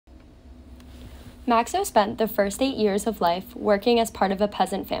Maxo spent the first 8 years of life working as part of a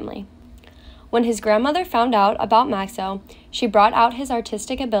peasant family. When his grandmother found out about Maxo, she brought out his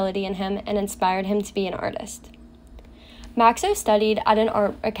artistic ability in him and inspired him to be an artist. Maxo studied at an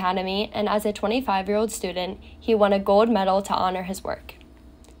art academy, and as a 25-year-old student, he won a gold medal to honor his work.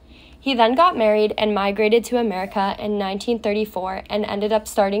 He then got married and migrated to America in 1934 and ended up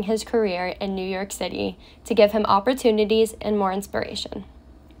starting his career in New York City to give him opportunities and more inspiration.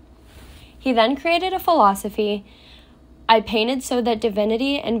 He then created a philosophy: I painted so that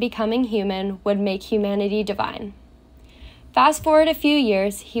divinity and becoming human would make humanity divine. Fast forward a few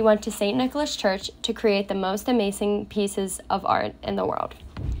years, he went to St. Nicholas Church to create the most amazing pieces of art in the world.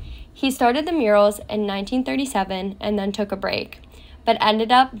 He started the murals in 1937 and then took a break, but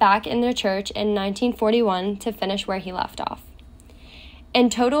ended up back in the church in 1941 to finish where he left off. In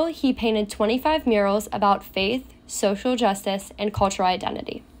total, he painted 25 murals about faith, social justice, and cultural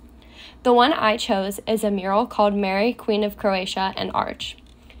identity. The one I chose is a mural called Mary, Queen of Croatia and Arch.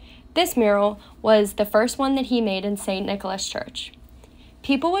 This mural was the first one that he made in St. Nicholas Church.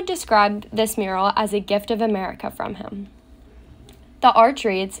 People would describe this mural as a gift of America from him. The arch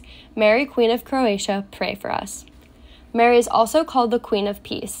reads, Mary, Queen of Croatia, pray for us. Mary is also called the Queen of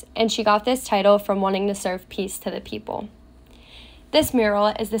Peace, and she got this title from wanting to serve peace to the people. This mural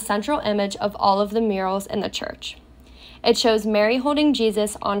is the central image of all of the murals in the church. It shows Mary holding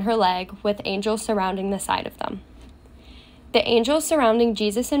Jesus on her leg with angels surrounding the side of them. The angels surrounding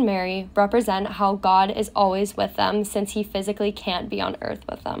Jesus and Mary represent how God is always with them since he physically can't be on earth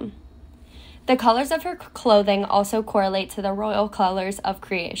with them. The colors of her clothing also correlate to the royal colors of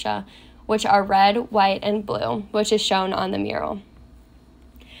Croatia, which are red, white, and blue, which is shown on the mural.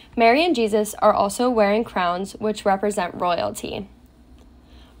 Mary and Jesus are also wearing crowns, which represent royalty.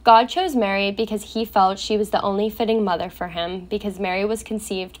 God chose Mary because he felt she was the only fitting mother for him, because Mary was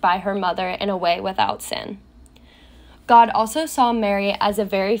conceived by her mother in a way without sin. God also saw Mary as a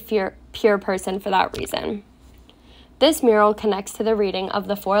very pure person for that reason. This mural connects to the reading of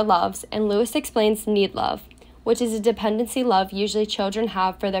the four loves, and Lewis explains need love, which is a dependency love usually children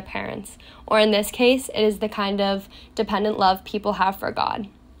have for their parents, or in this case, it is the kind of dependent love people have for God.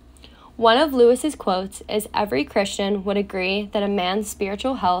 One of Lewis's quotes is, every Christian would agree that a man's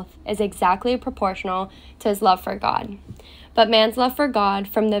spiritual health is exactly proportional to his love for God. But man's love for God,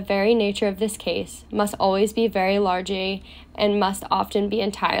 from the very nature of this case, must always be very largely and must often be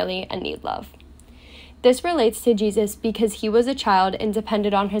entirely a need love. This relates to Jesus because he was a child and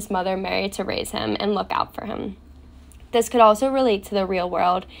depended on his mother Mary to raise him and look out for him. This could also relate to the real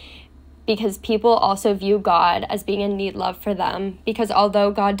world because people also view God as being a need love for them, because although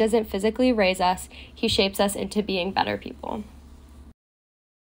God doesn't physically raise us, he shapes us into being better people.